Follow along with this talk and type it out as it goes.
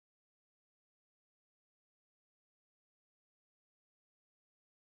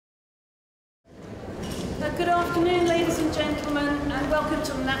Good afternoon, ladies and gentlemen, and welcome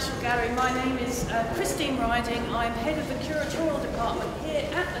to the National Gallery. My name is Christine Riding. I'm head of the Curatorial Department here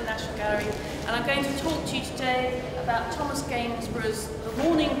at the National Gallery, and I'm going to talk to you today about Thomas Gainsborough's The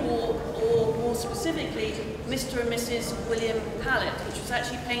Morning Walk, or more specifically, Mr. and Mrs. William Hallett, which was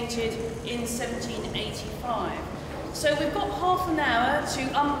actually painted in 1785. So we've got half an hour to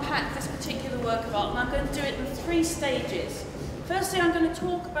unpack this particular work of art, and I'm going to do it in 3 stages. Firstly, I'm going to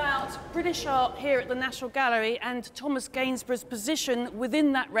talk about British art here at the National Gallery and Thomas Gainsborough's position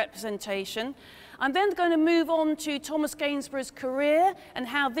within that representation. I'm then going to move on to Thomas Gainsborough's career and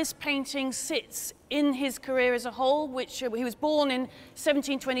how this painting sits in his career as a whole, which he was born in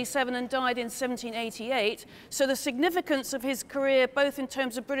 1727 and died in 1788. So the significance of his career, both in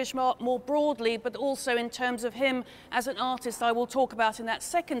terms of British art more broadly, but also in terms of him as an artist, I will talk about in that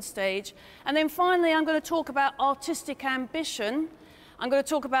second stage. And then finally, I'm going to talk about artistic ambition. I'm going to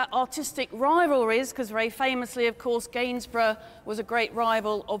talk about artistic rivalries, because very famously, of course, Gainsborough was a great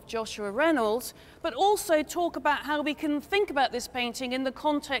rival of Joshua Reynolds, but also talk about how we can think about this painting in the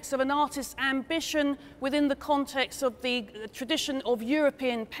context of an artist's ambition within the context of the tradition of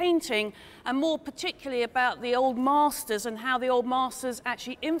European painting, and more particularly about the old masters and how the old masters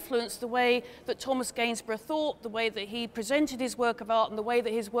actually influenced the way that Thomas Gainsborough thought, the way that he presented his work of art, and the way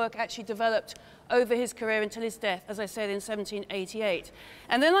that his work actually developed over his career until his death, as I said, in 1788.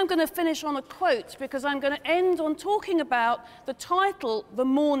 And then I'm going to finish on a quote, because I'm going to end on talking about the title, The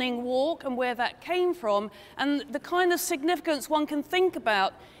Morning Walk, and where that came from, and the kind of significance one can think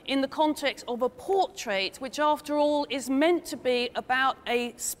about in the context of a portrait, which after all is meant to be about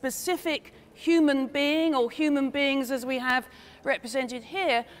a specific human being, or human beings as we have represented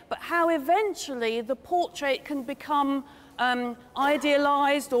here, but how eventually the portrait can become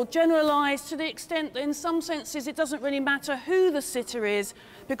idealized or generalized to the extent that in some senses it doesn't really matter who the sitter is,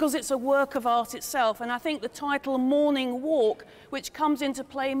 because it's a work of art itself. And I think the title Morning Walk, which comes into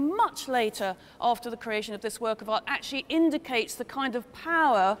play much later after the creation of this work of art, actually indicates the kind of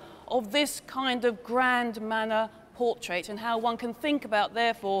power of this kind of grand manner portrait, and how one can think about,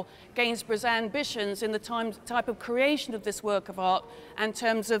 therefore, Gainsborough's ambitions in the type of creation of this work of art in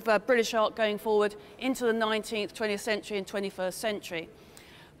terms of British art going forward into the 19th, 20th century and 21st century.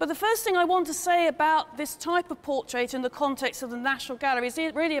 But the first thing I want to say about this type of portrait in the context of the National Gallery is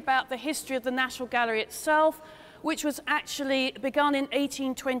really about the history of the National Gallery itself, which was actually begun in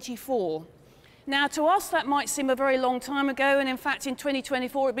 1824. Now, to us, that might seem a very long time ago, and in fact, in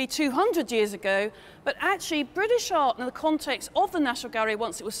 2024, it'd be 200 years ago. But actually, British art in the context of the National Gallery,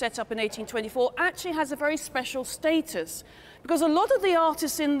 once it was set up in 1824, actually has a very special status, because a lot of the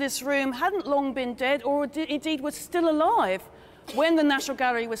artists in this room hadn't long been dead, or indeed were still alive when the National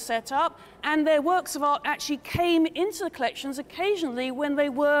Gallery was set up, and their works of art actually came into the collections occasionally when they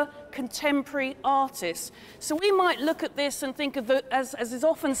were contemporary artists. So we might look at this and think of it, as is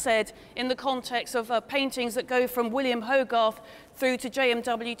often said in the context of paintings that go from William Hogarth through to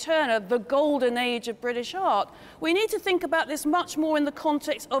J.M.W. Turner, the golden age of British art. We need to think about this much more in the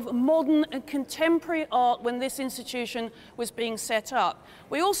context of modern and contemporary art when this institution was being set up.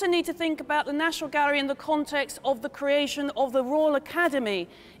 We also need to think about the National Gallery in the context of the creation of the Royal Academy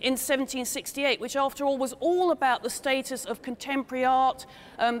in 1768, which after all was all about the status of contemporary art.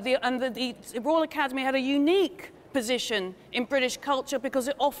 The Royal Academy had a unique position in British culture because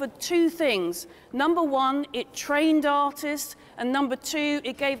it offered 2 things. Number one, it trained artists, and number 2,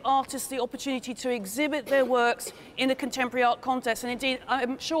 it gave artists the opportunity to exhibit their works in a contemporary art context. And indeed,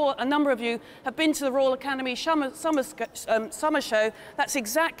 I'm sure a number of you have been to the Royal Academy summer show. That's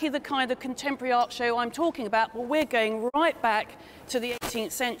exactly the kind of contemporary art show I'm talking about, but we're going right back to the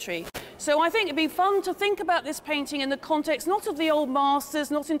 18th century. So I think it'd be fun to think about this painting in the context not of the old masters,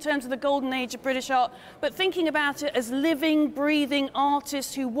 not in terms of the golden age of British art, but thinking about it as living, breathing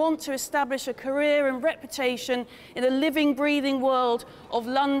artists who want to establish a career and reputation in a living, breathing world of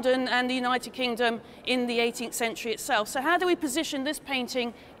London and the United Kingdom in the 18th century itself. So how do we position this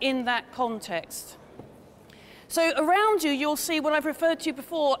painting in that context? So around you, you'll see what I've referred to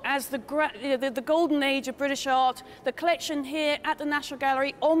before as the golden age of British art. The collection here at the National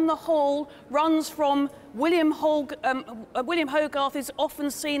Gallery, on the whole, runs from William Hogarth is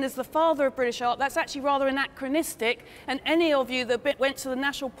often seen as the father of British art. That's actually rather anachronistic, and any of you that went to the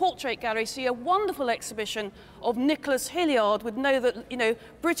National Portrait Gallery see a wonderful exhibition of Nicholas Hilliard would know that,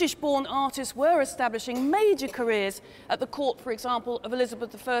 British-born artists were establishing major careers at the court, for example, of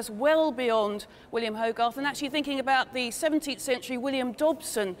Elizabeth I, well beyond William Hogarth. And actually thinking about the 17th century, William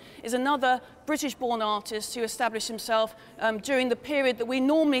Dobson is another British-born artist who established himself during the period that we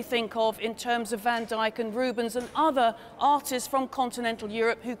normally think of in terms of Van Dyck and Rubens and other artists from continental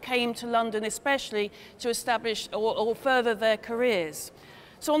Europe who came to London especially to establish or further their careers.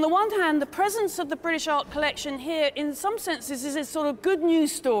 So on the one hand, the presence of the British art collection here, in some senses, is a sort of good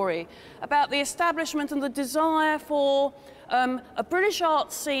news story about the establishment and the desire for a British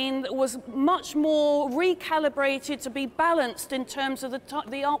art scene that was much more recalibrated to be balanced in terms of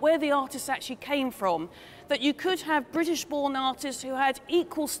where the artists actually came from. That you could have British-born artists who had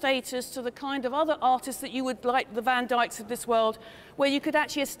equal status to the kind of other artists that you would like, the Van Dycks of this world, where you could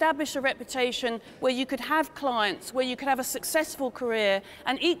actually establish a reputation, where you could have clients, where you could have a successful career,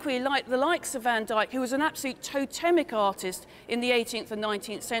 and equally like the likes of Van Dyck, who was an absolute totemic artist in the 18th and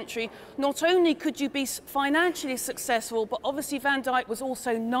 19th century. Not only could you be financially successful, but obviously Van Dyck was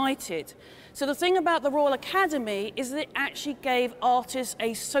also knighted. So the thing about the Royal Academy is that it actually gave artists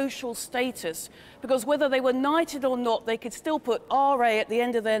a social status, because whether they were knighted or not, they could still put RA at the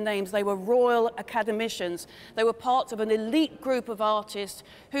end of their names. They were Royal Academicians. They were part of an elite group of artists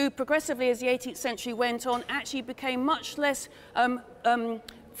who progressively, as the 18th century went on, actually became much less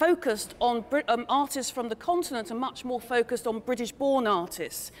focused on artists from the continent and much more focused on British-born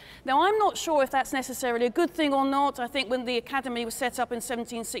artists. Now, I'm not sure if that's necessarily a good thing or not. I think when the Academy was set up in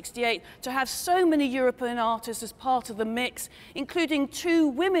 1768, to have so many European artists as part of the mix, including two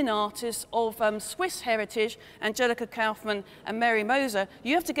women artists of Swiss heritage, Angelica Kauffmann and Mary Moser,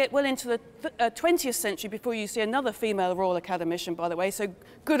 you have to get well into the 20th century before you see another female Royal Academician, by the way, so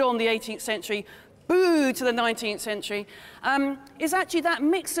good on the 18th century. Boo to the 19th century, is actually that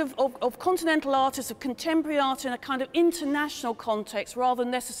mix of continental artists, of contemporary art in a kind of international context rather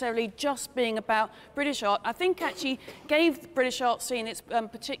than necessarily just being about British art. I think actually gave the British art scene its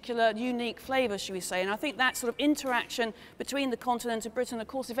particular unique flavour, should we say, and I think that sort of interaction between the continent of Britain, of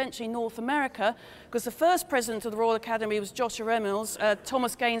course, eventually North America, because the first president of the Royal Academy was Joshua Reynolds,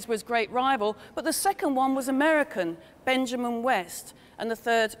 Thomas Gainsborough's great rival, but the second one was American, Benjamin West. And the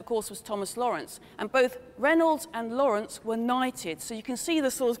third, of course, was Thomas Lawrence. And both Reynolds and Lawrence were knighted. So you can see the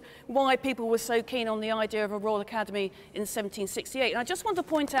sort of why people were so keen on the idea of a Royal Academy in 1768. And I just want to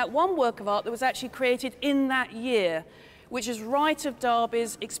point out one work of art that was actually created in that year, which is Wright of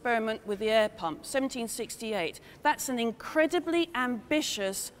Derby's Experiment with the Air Pump, 1768. That's an incredibly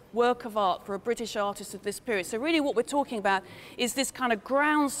ambitious work of art for a British artist of this period. So really what we're talking about is this kind of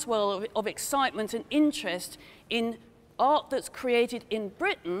groundswell of excitement and interest in art that's created in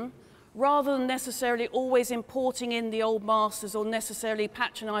Britain, rather than necessarily always importing in the old masters or necessarily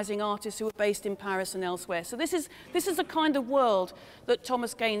patronising artists who are based in Paris and elsewhere. So this is the kind of world that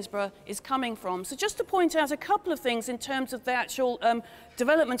Thomas Gainsborough is coming from. So just to point out a couple of things in terms of the actual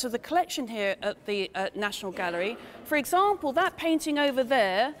development of the collection here at the National Gallery. For example, that painting over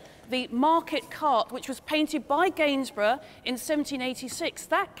there, the Market Cart, which was painted by Gainsborough in 1786.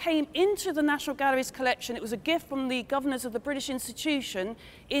 That came into the National Gallery's collection. It was a gift from the governors of the British Institution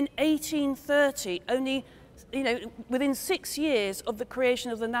in 1830, only within 6 years of the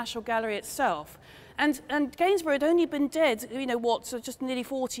creation of the National Gallery itself. And Gainsborough had only been dead, so just nearly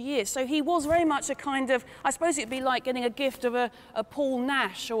 40 years. So he was very much a kind of, I suppose it'd be like getting a gift of a Paul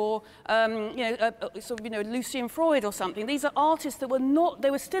Nash or, Lucian Freud or something. These are artists that were not,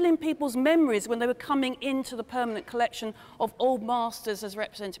 they were still in people's memories when they were coming into the permanent collection of old masters as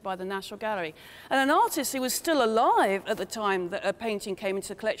represented by the National Gallery. And an artist who was still alive at the time that a painting came into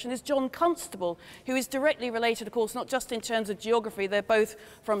the collection is John Constable, who is directly related, of course, not just in terms of geography. They're both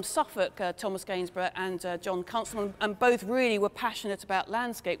from Suffolk, Thomas Gainsborough and John Constable, and both really were passionate about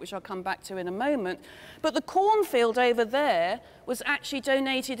landscape, which I'll come back to in a moment. But the cornfield over there was actually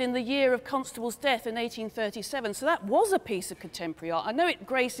donated in the year of Constable's death in 1837, so that was a piece of contemporary art. I know it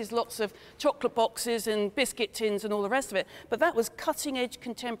graces lots of chocolate boxes and biscuit tins and all the rest of it, but that was cutting-edge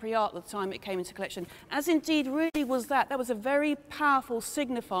contemporary art at the time it came into collection, as indeed really was that. That was a very powerful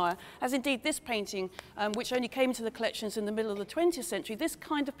signifier, as indeed this painting, which only came into the collections in the middle of the 20th century, this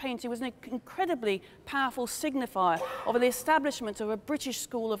kind of painting was an incredibly powerful signifier of the establishment of a British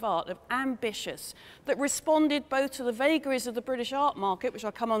school of art, of ambitious, that responded both to the vagaries of the British art market, which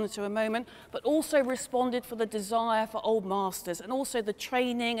I'll come on to in a moment, but also responded for the desire for old masters and also the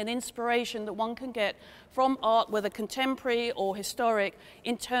training and inspiration that one can get from art, whether contemporary or historic,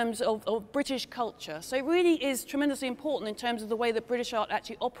 in terms of British culture. So it really is tremendously important in terms of the way that British art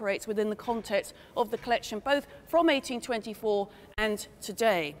actually operates within the context of the collection, both from 1824 and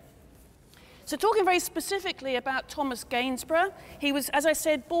today. So talking very specifically about Thomas Gainsborough, he was, as I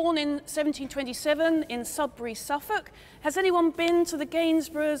said, born in 1727 in Sudbury, Suffolk. Has anyone been to the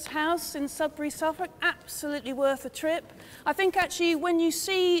Gainsborough's house in Sudbury, Suffolk? Absolutely worth a trip. I think actually when you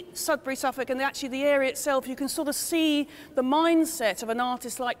see Sudbury, Suffolk and actually the area itself, you can sort of see the mindset of an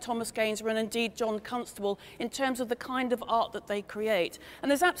artist like Thomas Gainsborough and indeed John Constable in terms of the kind of art that they create.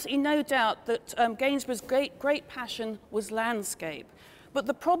 And there's absolutely no doubt that Gainsborough's great passion was landscape. But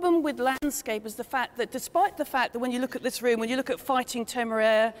the problem with landscape is the fact that despite the fact that when you look at this room, when you look at Fighting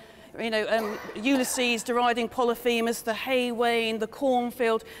Temeraire, Ulysses deriding Polyphemus, the hay wain, the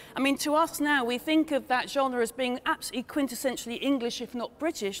cornfield. I mean, to us now, we think of that genre as being absolutely quintessentially English, if not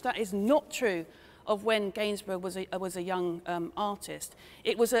British. That is not true of when Gainsborough was a young artist.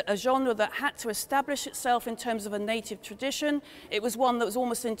 It was a genre that had to establish itself in terms of a native tradition. It was one that was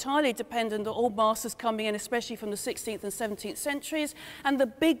almost entirely dependent on old masters coming in, especially from the 16th and 17th centuries, and the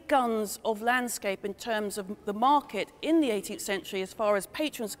big guns of landscape in terms of the market in the 18th century, as far as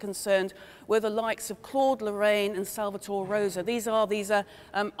patrons are concerned, were the likes of Claude Lorraine and Salvatore Rosa. These are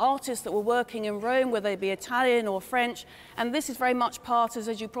artists that were working in Rome, whether they be Italian or French, and this is very much part,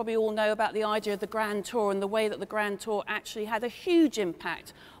 as you probably all know, about the idea of the Grand Tour and the way that the Grand Tour actually had a huge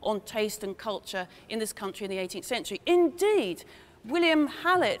impact on taste and culture in this country in the 18th century. Indeed, William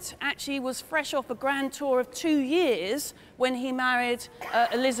Hallett actually was fresh off a Grand Tour of 2 years when he married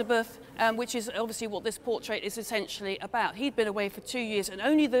Elizabeth, which is obviously what this portrait is essentially about. He'd been away for 2 years, and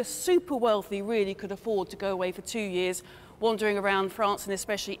only the super wealthy really could afford to go away for 2 years, wandering around France and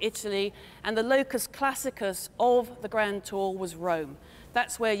especially Italy. And the locus classicus of the Grand Tour was Rome.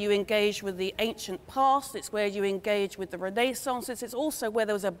 That's where you engage with the ancient past, it's where you engage with the Renaissance, it's also where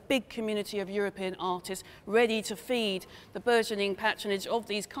there was a big community of European artists ready to feed the burgeoning patronage of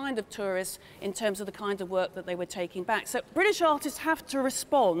these kind of tourists in terms of the kind of work that they were taking back. So British artists have to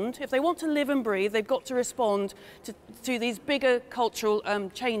respond. If they want to live and breathe, they've got to respond to these bigger cultural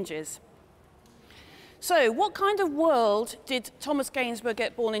changes. So what kind of world did Thomas Gainsborough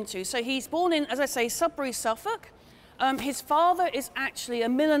get born into? So he's born in, as I say, Sudbury, Suffolk. His father is actually a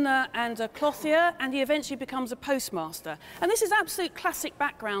milliner and a clothier, and he eventually becomes a postmaster. And this is absolute classic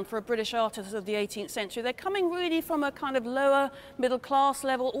background for a British artist of the 18th century. They're coming really from a kind of lower middle class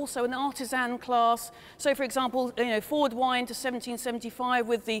level, also an artisan class. So, for example, Forward Wine to 1775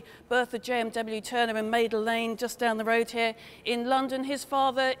 with the birth of J.M.W. Turner in Maida Lane, just down the road here in London. His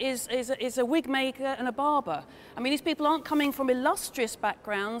father is a wig maker and a barber. I mean, these people aren't coming from illustrious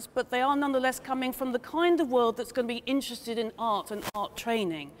backgrounds, but they are nonetheless coming from the kind of world that's going to be interested in art and art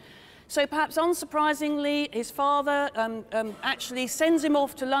training. So perhaps unsurprisingly, his father actually sends him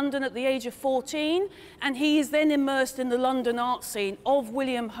off to London at the age of 14, and he is then immersed in the London art scene of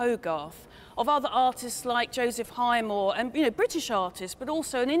William Hogarth, of other artists like Joseph Highmore, and British artists, but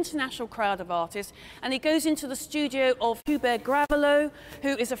also an international crowd of artists. And he goes into the studio of Hubert Gravelot,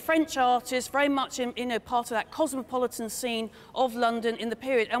 who is a French artist, very much in part of that cosmopolitan scene of London in the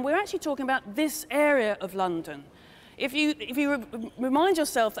period. And we're actually talking about this area of London. If you remind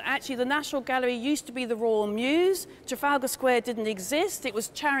yourself that actually the National Gallery used to be the Royal Mews, Trafalgar Square didn't exist, it was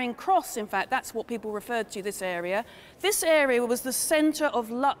Charing Cross, in fact, that's what people referred to this area. This area was the centre of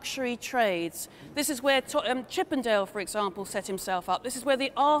luxury trades. This is where Chippendale, for example, set himself up. This is where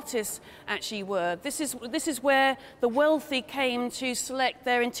the artists actually were. This is where the wealthy came to select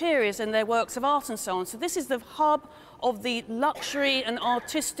their interiors and their works of art and so on. So this is the hub of the luxury and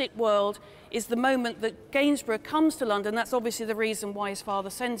artistic world, is the moment that Gainsborough comes to London. That's obviously the reason why his father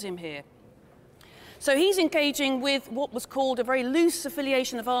sends him here. So he's engaging with what was called a very loose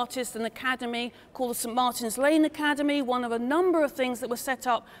affiliation of artists, an academy called the St Martin's Lane Academy, one of a number of things that were set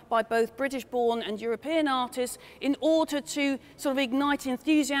up by both British-born and European artists in order to sort of ignite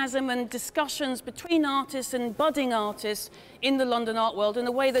enthusiasm and discussions between artists and budding artists in the London art world in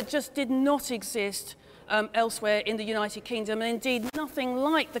a way that just did not exist elsewhere in the United Kingdom, and indeed nothing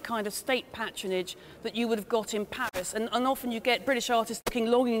like the kind of state patronage that you would have got in Paris. And often you get British artists looking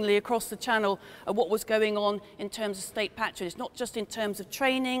longingly across the channel at what was going on in terms of state patronage, not just in terms of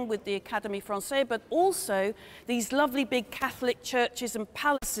training with the Académie Française, but also these lovely big Catholic churches and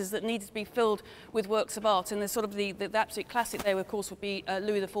palaces that needed to be filled with works of art. And the sort of the absolute classic there, of course, would be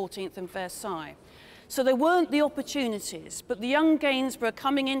Louis XIV and Versailles. So there weren't the opportunities, but the young Gainsborough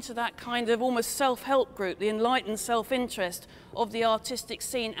coming into that kind of almost self-help group, the enlightened self-interest of the artistic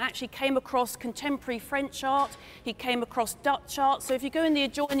scene, actually came across contemporary French art, he came across Dutch art. So if you go in the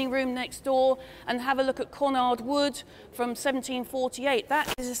adjoining room next door and have a look at Conard Wood from 1748,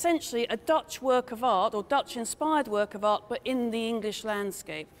 that is essentially a Dutch work of art, or Dutch-inspired work of art, but in the English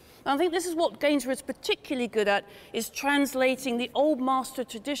landscape. And I think this is what Gainsborough is particularly good at, is translating the old master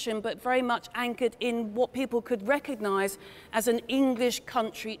tradition, but very much anchored in what people could recognise as an English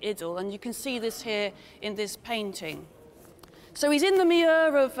country idyll. And you can see this here in this painting. So he's in the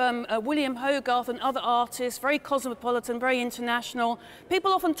milieu of William Hogarth and other artists, very cosmopolitan, very international.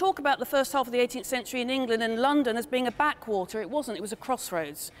 People often talk about the first half of the 18th century in England and London as being a backwater. It wasn't, it was a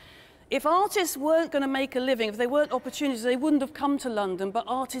crossroads. If artists weren't going to make a living, if they weren't opportunities, they wouldn't have come to London, but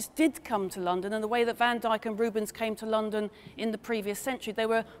artists did come to London, and the way that Van Dyck and Rubens came to London in the previous century. There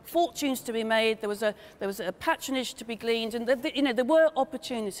were fortunes to be made, there was a patronage to be gleaned, and there were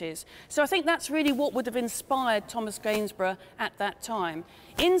opportunities. So I think that's really what would have inspired Thomas Gainsborough at that time.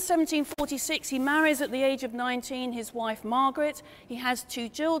 In 1746, he marries at the age of 19 his wife Margaret. He has 2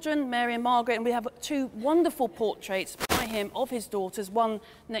 children, Mary and Margaret, and we have 2 wonderful portraits by him of his daughters, one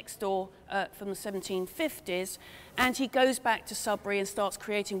next door from the 1750s, and he goes back to Sudbury and starts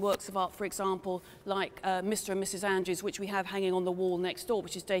creating works of art, for example, like Mr. and Mrs. Andrews, which we have hanging on the wall next door,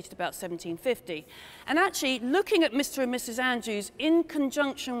 which is dated about 1750. And actually, looking at Mr. and Mrs. Andrews in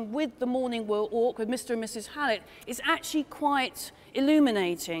conjunction with the Morning Walk with Mr. and Mrs. Hallett is actually quite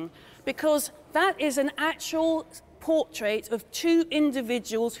illuminating, because that is an actual portrait of 2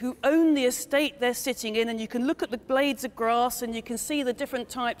 individuals who own the estate they're sitting in, and you can look at the blades of grass and you can see the different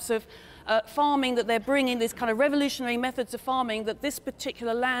types of farming that they're bringing, these kind of revolutionary methods of farming that this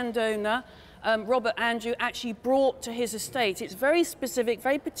particular landowner, Robert Andrew, actually brought to his estate. It's very specific,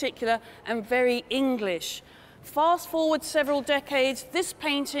 very particular, and very English. Fast forward several decades, this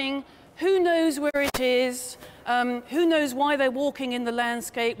painting, who knows where it is? Who knows why they're walking in the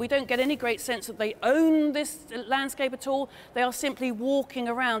landscape? We don't get any great sense that they own this landscape at all. They are simply walking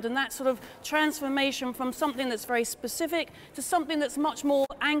around, and that sort of transformation from something that's very specific to something that's much more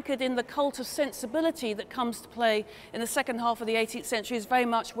anchored in the cult of sensibility that comes to play in the second half of the 18th century is very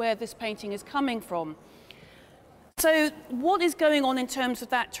much where this painting is coming from. So what is going on in terms of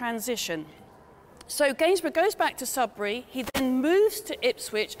that transition? So Gainsborough goes back to Sudbury, he then moves to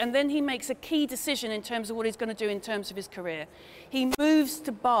Ipswich, and then he makes a key decision in terms of what he's going to do in terms of his career. He moves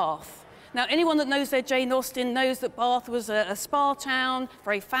to Bath. Now, anyone that knows their Jane Austen knows that Bath was a spa town,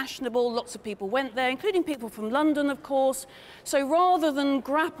 very fashionable, lots of people went there, including people from London, of course. So rather than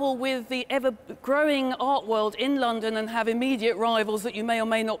grapple with the ever-growing art world in London and have immediate rivals that you may or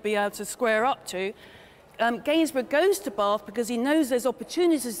may not be able to square up to, Gainsborough goes to Bath because he knows there's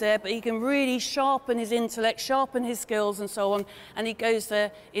opportunities there, but he can really sharpen his intellect, sharpen his skills and so on, and he goes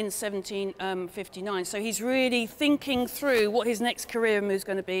there in 1759. So he's really thinking through what his next career move is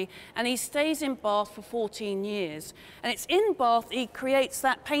going to be, and he stays in Bath for 14 years. And it's in Bath he creates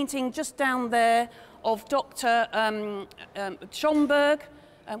that painting just down there of Dr. Schomburg.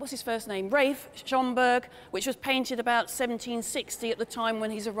 What's his first name? Ralph Schomburg, which was painted about 1760 at the time when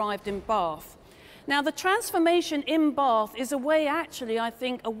he's arrived in Bath. Now, the transformation in Bath is a way, actually, I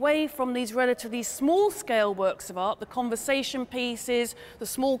think, away from these relatively small-scale works of art, the conversation pieces, the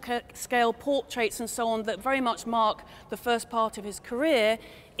small-scale portraits and so on that very much mark the first part of his career,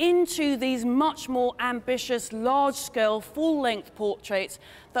 into these much more ambitious, large-scale, full-length portraits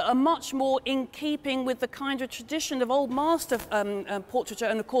that are much more in keeping with the kind of tradition of old master portraiture,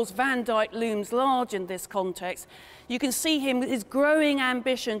 and of course Van Dyck looms large in this context. You can see him with his growing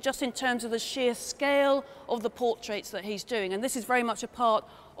ambition just in terms of the sheer scale of the portraits that he's doing, and this is very much a part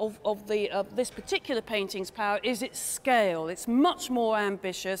of this particular painting's power, is its scale. It's much more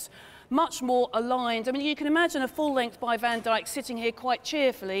ambitious, much more aligned. I mean, you can imagine a full length by Van Dyck sitting here quite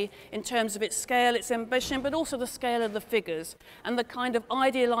cheerfully in terms of its scale, its ambition, but also the scale of the figures and the kind of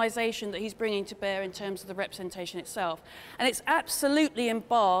idealization that he's bringing to bear in terms of the representation itself. And it's absolutely in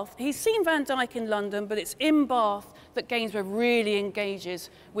Bath. He's seen Van Dyck in London, but it's in Bath that Gainsborough really engages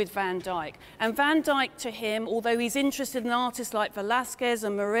with Van Dyck. And Van Dyck, to him, although he's interested in artists like Velázquez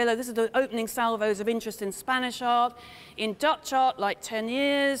and Murillo, this is the opening salvos of interest in Spanish art, in Dutch art like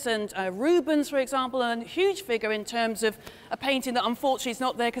Teniers and Rubens, for example, and a huge figure in terms of a painting that unfortunately is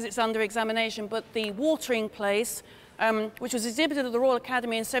not there because it's under examination, but the Watering Place, which was exhibited at the Royal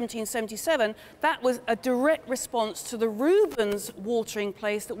Academy in 1777, that was a direct response to the Rubens Watering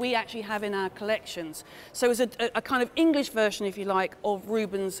Place that we actually have in our collections. So it was a kind of English version, if you like, of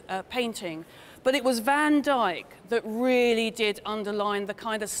Rubens' painting. But it was Van Dyck that really did underline the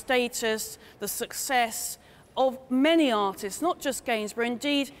kind of status, the success of many artists, not just Gainsborough.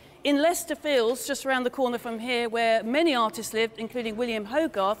 Indeed, in Leicester Fields, just around the corner from here, where many artists lived, including William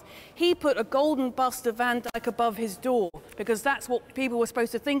Hogarth, he put a golden bust of Van Dyck above his door, because that's what people were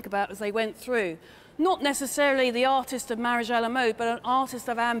supposed to think about as they went through. not necessarily the artist of marriage a la mode, but an artist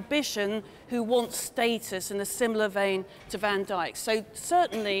of ambition who wants status in a similar vein to Van Dyck. So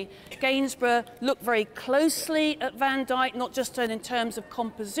certainly Gainsborough looked very closely at Van Dyck, not just in terms of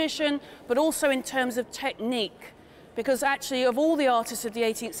composition, but also in terms of technique. Because actually, of all the artists of the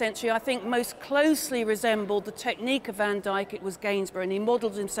 18th century, I think most closely resembled the technique of Van Dyck, it was Gainsborough, and he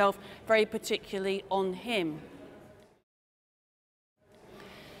modelled himself very particularly on him.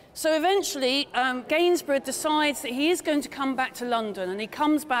 So eventually, Gainsborough decides that he is going to come back to London, and he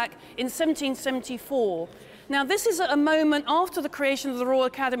comes back in 1774. Now, this is a moment after the creation of the Royal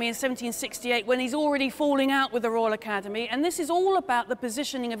Academy in 1768, when he's already falling out with the Royal Academy, and this is all about the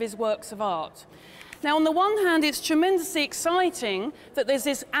positioning of his works of art. Now, on the one hand, it's tremendously exciting that there's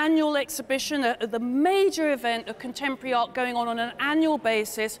this annual exhibition, the major event of contemporary art going on an annual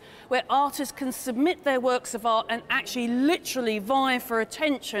basis, where artists can submit their works of art and actually literally vie for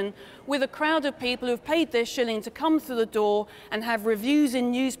attention with a crowd of people who've paid their shilling to come through the door and have reviews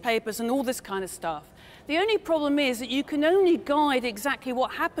in newspapers and all this kind of stuff. The only problem is that you can only guide exactly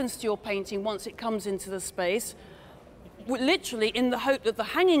what happens to your painting once it comes into the space, literally in the hope that the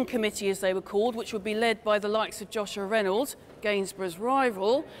hanging committee, as they were called, which would be led by the likes of Joshua Reynolds, Gainsborough's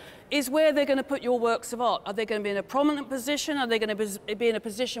rival, is where they're going to put your works of art. Are they going to be in a prominent position? Are they going to be in a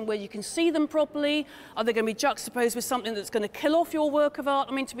position where you can see them properly? Are they going to be juxtaposed with something that's going to kill off your work of art?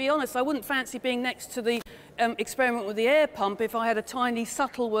 I mean, to be honest, I wouldn't fancy being next to the experiment with the air pump if I had a tiny,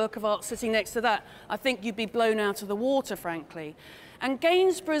 subtle work of art sitting next to that. I think you'd be blown out of the water, frankly. And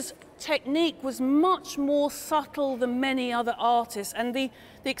Gainsborough's technique was much more subtle than many other artists. And the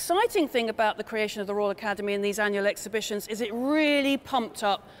exciting thing about the creation of the Royal Academy and these annual exhibitions is it really pumped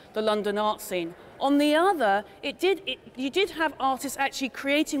up the London art scene. On the other, you did have artists actually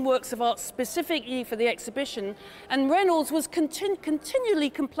creating works of art specifically for the exhibition, and Reynolds was continually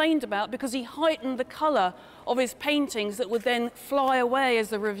complained about because he heightened the colour of his paintings that would then fly away, as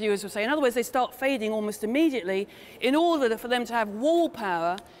the reviewers would say. In other words, they start fading almost immediately in order for them to have wall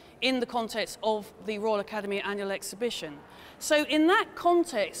power in the context of the Royal Academy annual exhibition. So in that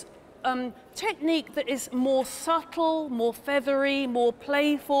context, technique that is more subtle, more feathery, more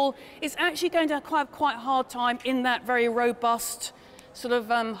playful is actually going to have quite a hard time in that very robust sort of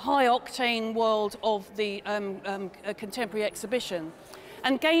high-octane world of the contemporary exhibition.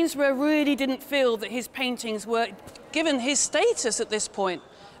 And Gainsborough really didn't feel that his paintings were, given his status at this point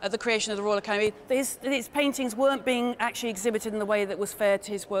at the creation of the Royal Academy, his paintings weren't being actually exhibited in the way that was fair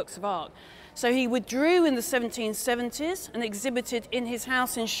to his works of art. So he withdrew in the 1770s and exhibited in his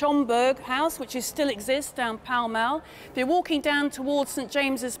house in Schomburgk House, which still exists down Pall Mall. If you're walking down towards St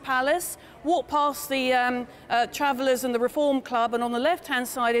James's Palace, walk past the Travellers and the Reform Club, and on the left-hand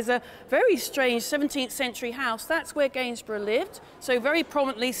side is a very strange 17th century house. That's where Gainsborough lived, so very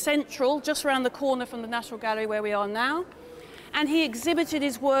prominently central, just around the corner from the National Gallery where we are now. And he exhibited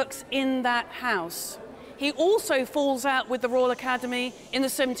his works in that house. He also falls out with the Royal Academy in the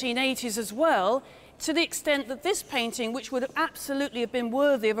 1780s as well, to the extent that this painting, which would absolutely have been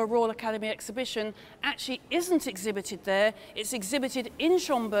worthy of a Royal Academy exhibition, actually isn't exhibited there. It's exhibited in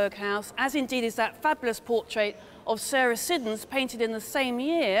Schomburgk House, as indeed is that fabulous portrait of Sarah Siddons, painted in the same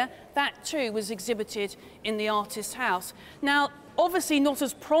year. That too was exhibited in the artist's house. Now, obviously not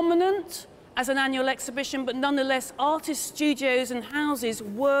as prominent as an annual exhibition, but nonetheless, artist studios and houses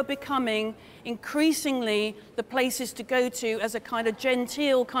were becoming increasingly the places to go to as a kind of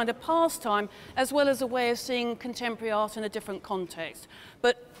genteel kind of pastime, as well as a way of seeing contemporary art in a different context.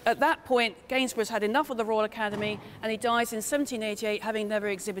 But at that point, Gainsborough's had enough of the Royal Academy, and he dies in 1788, having never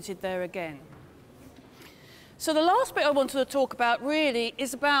exhibited there again. So the last bit I wanted to talk about really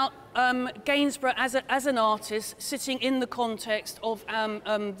is about Gainsborough as an artist sitting in the context of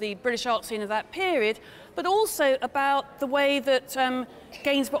the British art scene of that period, but also about the way that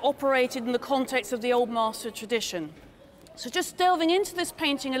Gainsborough operated in the context of the Old Master tradition. So just delving into this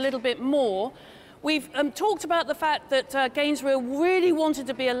painting a little bit more, we've talked about the fact that Gainsborough really wanted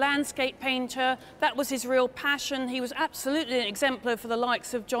to be a landscape painter. That was his real passion. He was absolutely an exemplar for the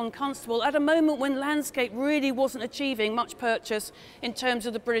likes of John Constable at a moment when landscape really wasn't achieving much purchase in terms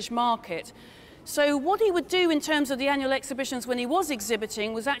of the British market. So what he would do in terms of the annual exhibitions when he was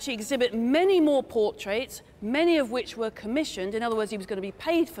exhibiting was actually exhibit many more portraits, many of which were commissioned. In other words, he was going to be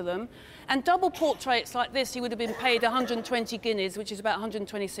paid for them. And double portraits like this, he would have been paid 120 guineas, which is about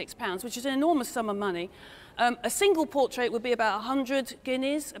 126 pounds, which is an enormous sum of money. A single portrait would be about 100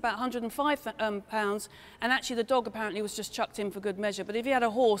 guineas, about 105 pounds, and actually the dog apparently was just chucked in for good measure. But if he had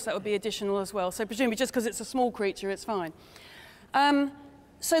a horse, that would be additional as well. So presumably just because it's a small creature, it's fine.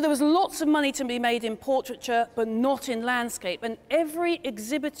 So there was lots of money to be made in portraiture, but not in landscape. And every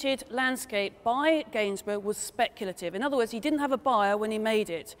exhibited landscape by Gainsborough was speculative. In other words, he didn't have a buyer when he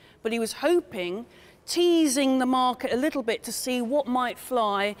made it, but he was hoping, teasing the market a little bit to see what might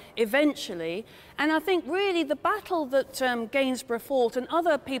fly eventually. And I think really the battle that Gainsborough fought, and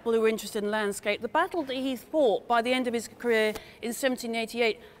other people who were interested in landscape, the battle that he fought by the end of his career in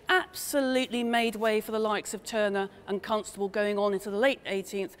 1788 absolutely made way for the likes of Turner and Constable going on into the late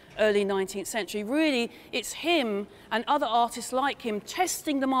 18th, early 19th century. Really, it's him and other artists like him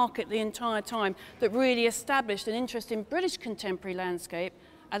testing the market the entire time that really established an interest in British contemporary landscape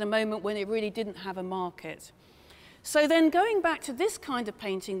at a moment when it really didn't have a market. So then going back to this kind of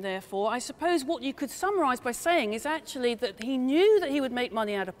painting, therefore, I suppose what you could summarise by saying is actually that he knew that he would make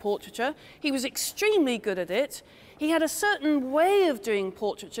money out of portraiture. He was extremely good at it. He had a certain way of doing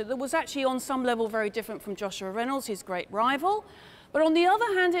portraiture that was actually on some level very different from Joshua Reynolds, his great rival. But on the other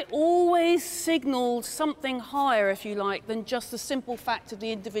hand, it always signalled something higher, if you like, than just the simple fact of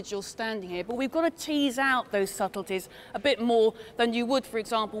the individual standing here. But we've got to tease out those subtleties a bit more than you would, for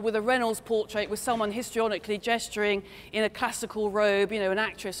example, with a Reynolds portrait with someone histrionically gesturing in a classical robe, you know, an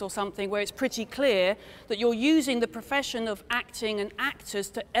actress or something, where it's pretty clear that you're using the profession of acting and actors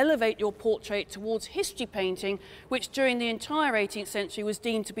to elevate your portrait towards history painting, which during the entire 18th century was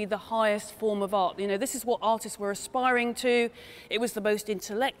deemed to be the highest form of art. You know, this is what artists were aspiring to. It was the most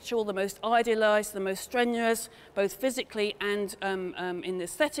intellectual, the most idealized, the most strenuous, both physically and in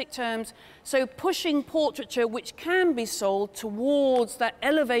aesthetic terms. So pushing portraiture, which can be sold, towards that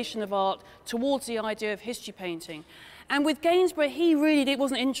elevation of art, towards the idea of history painting. And with Gainsborough, he really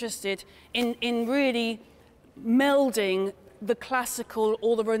wasn't interested in really melding the classical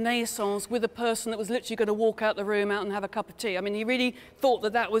or the Renaissance with a person that was literally going to walk out the room out and have a cup of tea. I mean, he really thought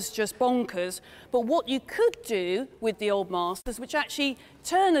that that was just bonkers. But what you could do with the old masters, which actually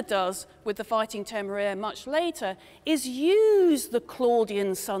Turner does with the Fighting Temeraire much later, is use the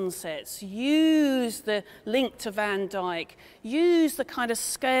Claudian sunsets, use the link to Van Dyck, use the kind of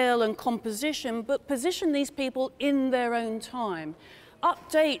scale and composition, but position these people in their own time.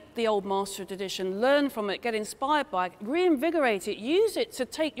 Update the old master tradition, learn from it, get inspired by it, reinvigorate it, use it to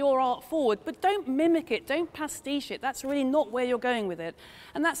take your art forward, but don't mimic it, don't pastiche it. That's really not where you're going with it.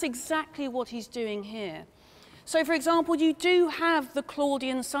 And that's exactly what he's doing here. So, for example, you do have the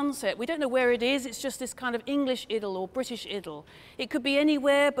Claudian sunset. We don't know where it is. It's just this kind of English idyll or British idyll. It could be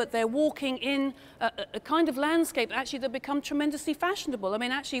anywhere, but they're walking in a kind of landscape actually that become tremendously fashionable. I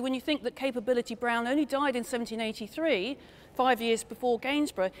mean, actually, when you think that Capability Brown only died in 1783, 5 years before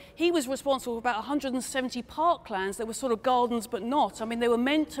Gainsborough, he was responsible for about 170 parklands that were sort of gardens but not. I mean, they were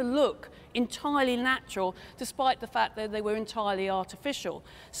meant to look entirely natural, despite the fact that they were entirely artificial.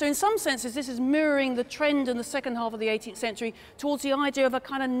 So in some senses, this is mirroring the trend in the second half of the 18th century towards the idea of a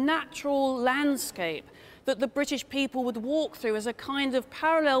kind of natural landscape that the British people would walk through as a kind of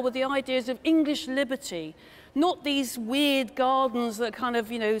parallel with the ideas of English liberty. Not these weird gardens that kind of,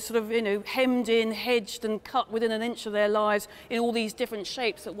 hemmed in, hedged and cut within an inch of their lives in all these different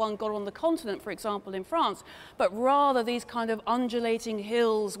shapes that one got on the continent, for example, in France, but rather these kind of undulating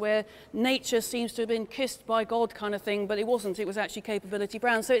hills where nature seems to have been kissed by God kind of thing, but it wasn't, it was actually Capability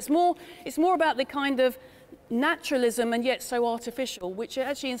Brown. So it's more about the kind of naturalism and yet so artificial, which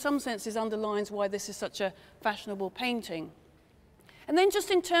actually in some senses underlines why this is such a fashionable painting. And then just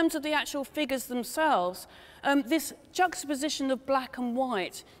in terms of the actual figures themselves, this juxtaposition of black and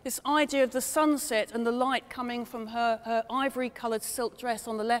white, this idea of the sunset and the light coming from her ivory-coloured silk dress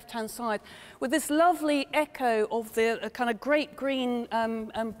on the left-hand side, with this lovely echo of the kind of great green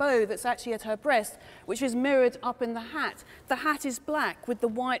bow that's actually at her breast, which is mirrored up in the hat. The hat is black with the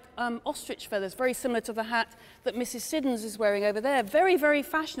white ostrich feathers, very similar to the hat that Mrs. Siddons is wearing over there. Very, very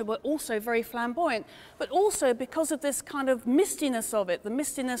fashionable, but also very flamboyant. But also because of this kind of mistiness of it, the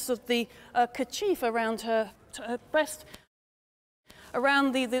mistiness of the kerchief around her breast,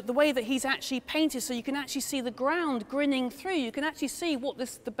 around the way that he's actually painted, so you can actually see the ground grinning through. You can actually see what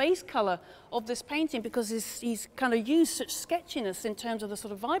the base colour of this painting, because he's kind of used such sketchiness in terms of the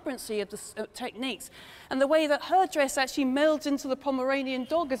sort of vibrancy of the techniques, and the way that her dress actually melds into the Pomeranian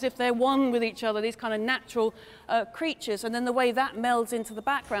dog as if they're one with each other, these kind of natural creatures, and then the way that melds into the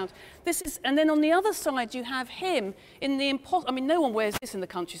background. And then on the other side you have him in the I mean, no one wears this in the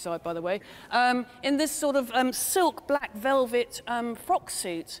countryside, by the way, in this sort of silk black velvet frock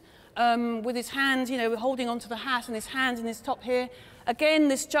suit, with his hand, holding onto the hat and his hand in his top here. Again,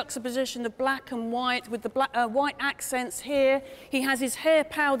 this juxtaposition of black and white with the white accents here. He has his hair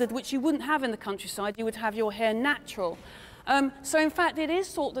powdered, which you wouldn't have in the countryside. You would have your hair natural. So in fact, it is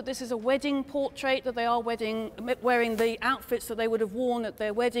thought that this is a wedding portrait, that they are wearing the outfits that they would have worn at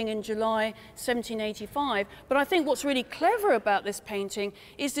their wedding in July 1785. But I think what's really clever about this painting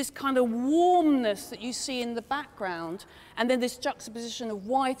is this kind of warmness that you see in the background, and then this juxtaposition of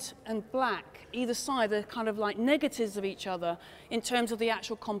white and black either side. They're kind of like negatives of each other in terms of the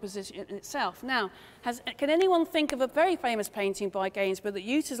actual composition itself. Now, can anyone think of a very famous painting by Gainsborough that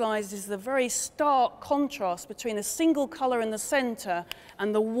utilises the very stark contrast between a single colour in the centre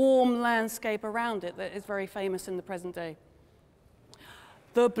and the warm landscape around it that is very famous in the present day?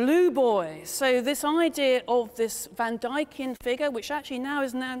 The Blue Boy. So this idea of this Van Dyckian figure, which actually now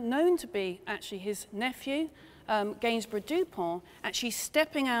is known to be actually his nephew, Gainsborough Dupont, actually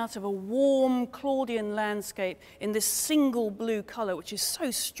stepping out of a warm Claudian landscape in this single blue colour, which is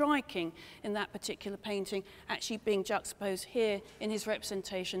so striking in that particular painting, actually being juxtaposed here in his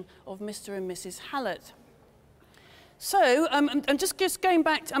representation of Mr. and Mrs. Hallett. So, I'm just going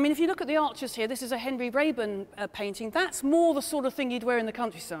back to, I mean, if you look at the arches here, this is a Henry Raeburn painting. That's more the sort of thing you'd wear in the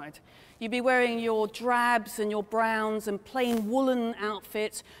countryside. You'd be wearing your drabs and your browns and plain woolen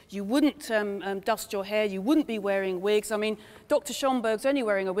outfits. You wouldn't dust your hair. You wouldn't be wearing wigs. I mean, Dr. Schomburg's only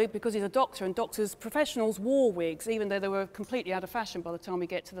wearing a wig because he's a doctor, and doctors, professionals wore wigs, even though they were completely out of fashion by the time we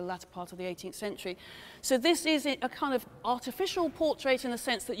get to the latter part of the 18th century. So this is a kind of artificial portrait in the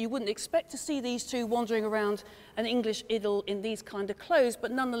sense that you wouldn't expect to see these two wandering around an English idyll in these kind of clothes,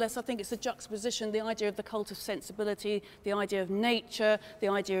 but nonetheless I think it's a juxtaposition, the idea of the cult of sensibility, the idea of nature, the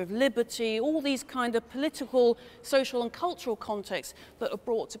idea of liberty, all these kind of political, social and cultural contexts that are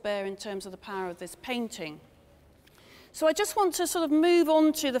brought to bear in terms of the power of this painting. So I just want to sort of move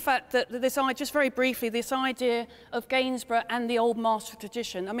on to the fact that this, just very briefly, this idea of Gainsborough and the old master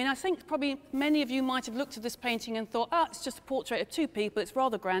tradition. I mean, I think probably many of you might have looked at this painting and thought, it's just a portrait of two people, it's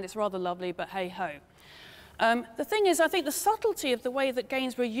rather grand, it's rather lovely, but hey-ho. The thing is, I think the subtlety of the way that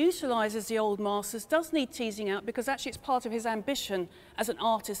Gainsborough utilises the old masters does need teasing out, because actually it's part of his ambition as an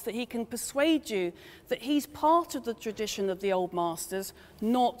artist that he can persuade you that he's part of the tradition of the old masters,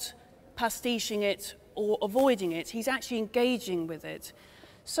 not pastiching it or avoiding it. He's actually engaging with it.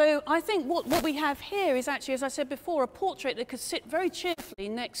 So I think what we have here is actually, as I said before, a portrait that could sit very cheerfully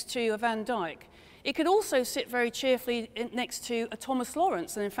next to a Van Dyck. It could also sit very cheerfully next to a Thomas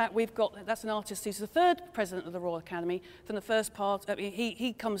Lawrence, and in fact that's an artist who's the third president of the Royal Academy from the first part.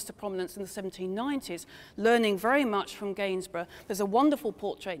 He comes to prominence in the 1790s, learning very much from Gainsborough. There's a wonderful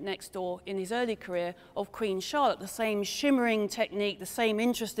portrait next door in his early career of Queen Charlotte, the same shimmering technique, the same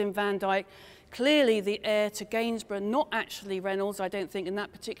interest in Van Dyck. Clearly the heir to Gainsborough, not actually Reynolds, I don't think, in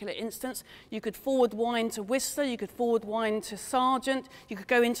that particular instance. You could forward wind to Whistler, you could forward wind to Sargent, you could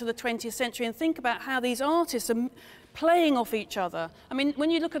go into the 20th century and think about how these artists are playing off each other. I mean,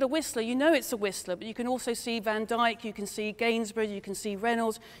 when you look at a Whistler, you know it's a Whistler, but you can also see Van Dyck, you can see Gainsborough, you can see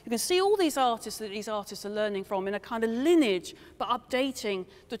Reynolds, you can see all these artists that these artists are learning from in a kind of lineage, but updating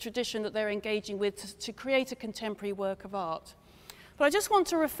the tradition that they're engaging with to create a contemporary work of art. But I just want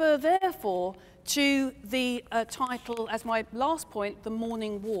to refer, therefore, to the title as my last point, The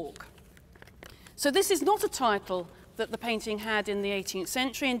Morning Walk. So this is not a title that the painting had in the 18th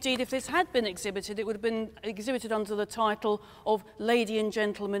century. Indeed, if this had been exhibited, it would have been exhibited under the title of Lady and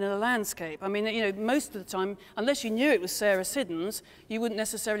Gentleman in a Landscape. I mean, you know, most of the time, unless you knew it was Sarah Siddons, you wouldn't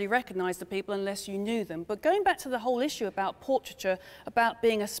necessarily recognise the people unless you knew them. But going back to the whole issue about portraiture, about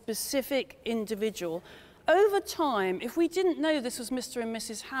being a specific individual, over time, if we didn't know this was Mr. and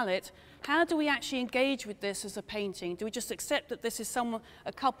Mrs. Hallett, how do we actually engage with this as a painting? Do we just accept that this is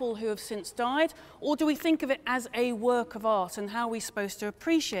a couple who have since died, or do we think of it as a work of art, and how are we supposed to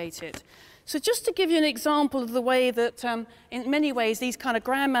appreciate it? So just to give you an example of the way that, in many ways, these kind of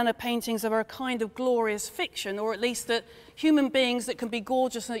grand manner paintings are a kind of glorious fiction, or at least that human beings that can be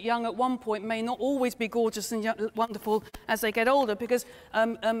gorgeous and young at one point may not always be gorgeous and wonderful as they get older, because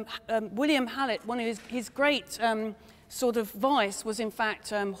William Hallett, one of his great sort of vice was in fact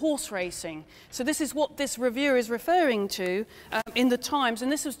horse racing. So this is what this reviewer is referring to in the Times, and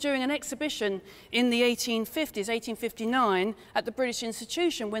this was during an exhibition in the 1850s, 1859, at the British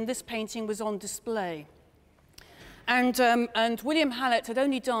Institution when this painting was on display. And William Hallett had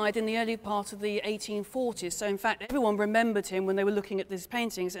only died in the early part of the 1840s, so in fact everyone remembered him when they were looking at these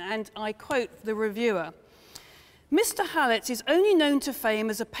paintings, and I quote the reviewer: "Mr. Hallett is only known to fame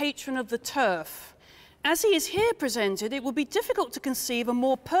as a patron of the turf. As he is here presented, it would be difficult to conceive a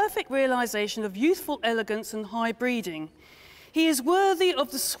more perfect realization of youthful elegance and high breeding. He is worthy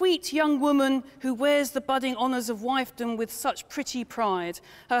of the sweet young woman who wears the budding honours of wifedom with such pretty pride,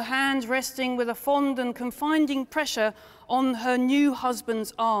 her hand resting with a fond and confiding pressure on her new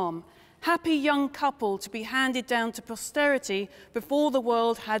husband's arm. Happy young couple to be handed down to posterity before the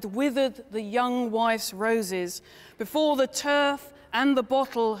world had withered the young wife's roses, before the turf and the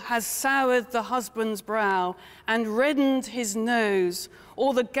bottle has soured the husband's brow and reddened his nose,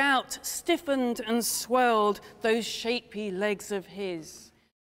 or the gout stiffened and swelled those shapely legs of his.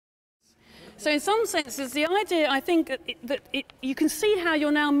 So in some senses, the idea, I think, you can see how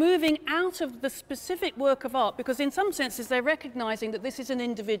you're now moving out of the specific work of art, because in some senses they're recognizing that this is an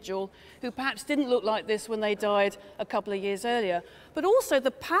individual who perhaps didn't look like this when they died a couple of years earlier, but also the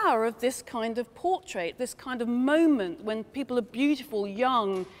power of this kind of portrait, this kind of moment when people are beautiful,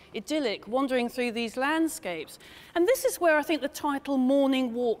 young, idyllic, wandering through these landscapes. And this is where I think the title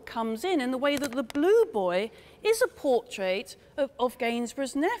Morning Walk comes in the way that the Blue Boy is a portrait of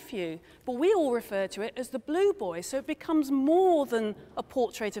Gainsborough's nephew, but we all refer to it as the Blue Boy. So it becomes more than a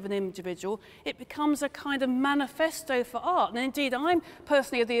portrait of an individual, it becomes a kind of manifesto for art. And indeed, I'm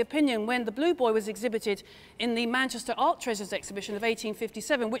personally of the opinion when the Blue Boy was exhibited in the Manchester Art Treasures exhibition of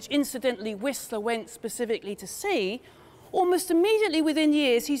 1857, which incidentally Whistler went specifically to see, almost immediately within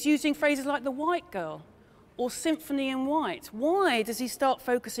years he's using phrases like the White Girl or Symphony in White. Why does he start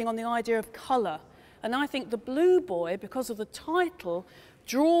focusing on the idea of colour? And I think the Blue Boy, because of the title,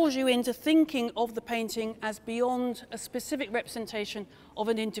 draws you into thinking of the painting as beyond a specific representation of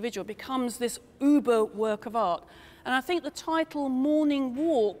an individual. It becomes this uber work of art. And I think the title Morning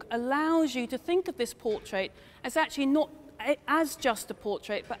Walk allows you to think of this portrait as actually not as just a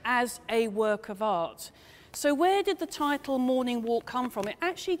portrait, but as a work of art. So where did the title Morning Walk come from? It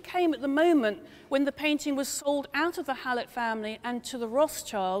actually came at the moment when the painting was sold out of the Hallett family and to the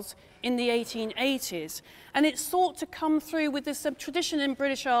Rothschilds in the 1880s. And it sought to come through with this tradition in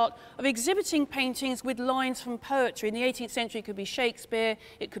British art of exhibiting paintings with lines from poetry. In the 18th century, it could be Shakespeare,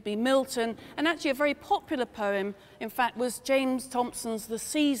 it could be Milton, and actually a very popular poem, in fact, was James Thomson's The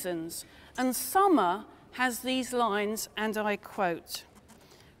Seasons. And Summer has these lines, and I quote,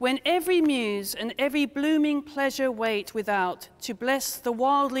 "When every muse and every blooming pleasure wait without to bless the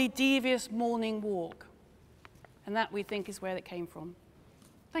wildly devious morning walk." And that, we think, is where it came from.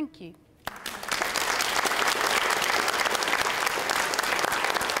 Thank you.